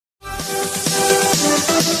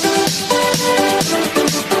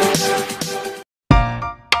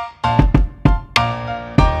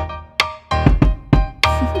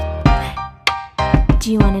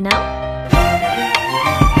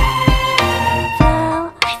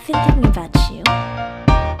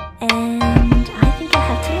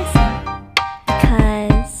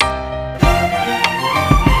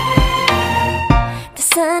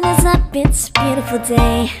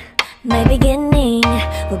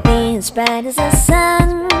bright as the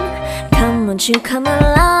sun. Come, won't you come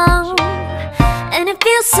along? And it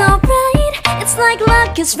feels so bright, it's like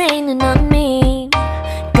luck is raining on me.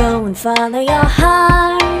 Go and follow your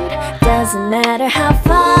heart, doesn't matter how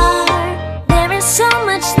far. There is so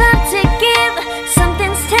much love to give,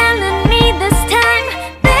 something's telling me this time.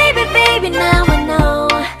 Baby, baby, now I know.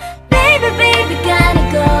 Baby, baby, gotta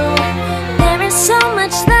go. There is so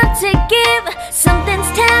much love to give,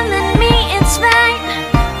 something's telling me it's right.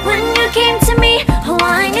 When you came to me, oh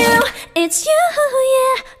I knew it's you,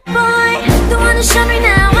 yeah, boy. The one to show me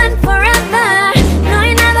now and forever. No,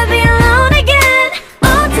 you'll never be alone again.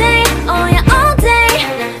 All day, oh yeah, all day.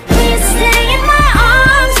 Please stay in my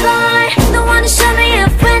arms, boy. The one to show me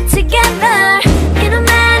if we're together. It don't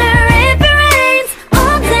matter if it rains.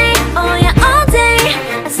 All day, oh yeah, all day.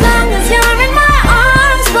 As long as you're in my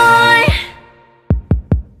arms, boy.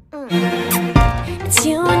 It's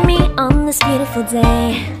you and me on this beautiful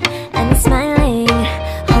day, and you're smiling,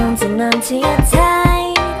 holding on to your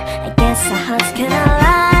tight. I guess our hearts cannot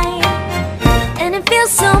lie, and it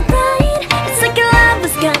feels so bright. It's like your love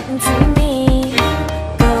has gotten to me.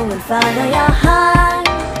 Go and follow your heart,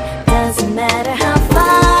 doesn't matter how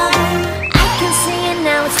far. I can see it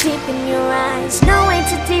now, it's deep in your eyes. No way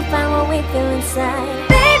to define what we feel inside.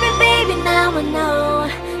 Baby, baby, now I know.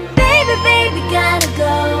 Baby, baby, gotta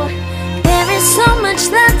go. There is so much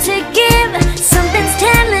love to give, something's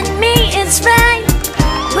telling me it's right.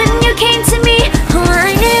 When you came to me, oh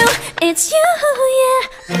I knew it's you,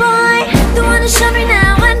 yeah, boy. The one to show me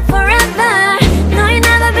now and forever. No, you'll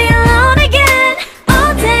never be alone again.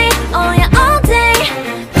 All day, oh yeah, all day.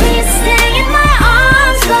 Please stay in my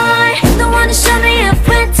arms, boy. The one to show me if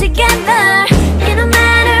we're together. It don't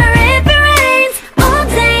matter if it rains. All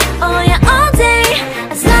day, oh yeah, all day.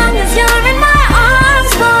 As long as you're in my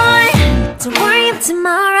arms, boy. Don't worry of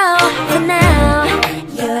tomorrow, for now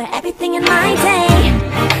you're everything in my day.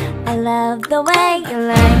 I love the way you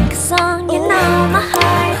like a song, you know my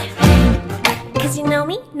heart. Cause you know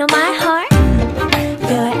me, know my heart.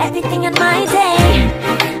 You're everything in my day.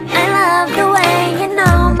 I love the way you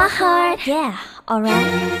know my heart. Yeah, alright.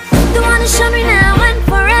 The one to show me now and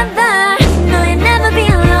forever. No, you'll never be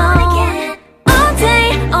alone again. All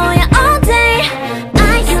day, oh yeah, all day.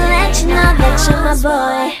 I can let you know that you're my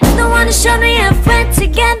boy. The one to show me if we're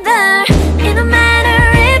together. It don't matter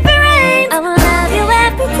if it rains. I will love you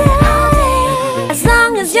every day. As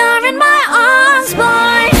long as you're in my arms,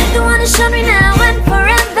 boy. The one to show me now and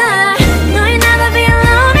forever. No, you'll never be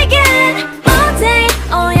alone again. All day,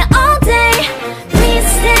 oh yeah, all day. Please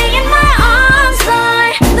stay in my arms,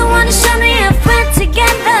 boy. The one to show me if we're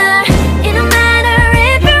together. It don't matter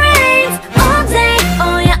if it rains. All day,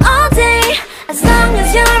 oh yeah, all day. As long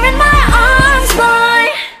as you're in my arms, boy.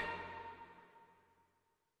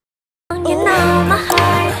 You know my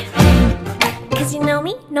heart. Cause you know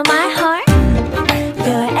me, know my heart.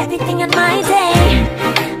 You're everything in my day.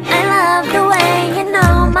 I love the way you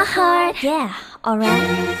know my heart. Yeah,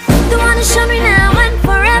 alright. The one to show me now and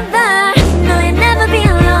forever.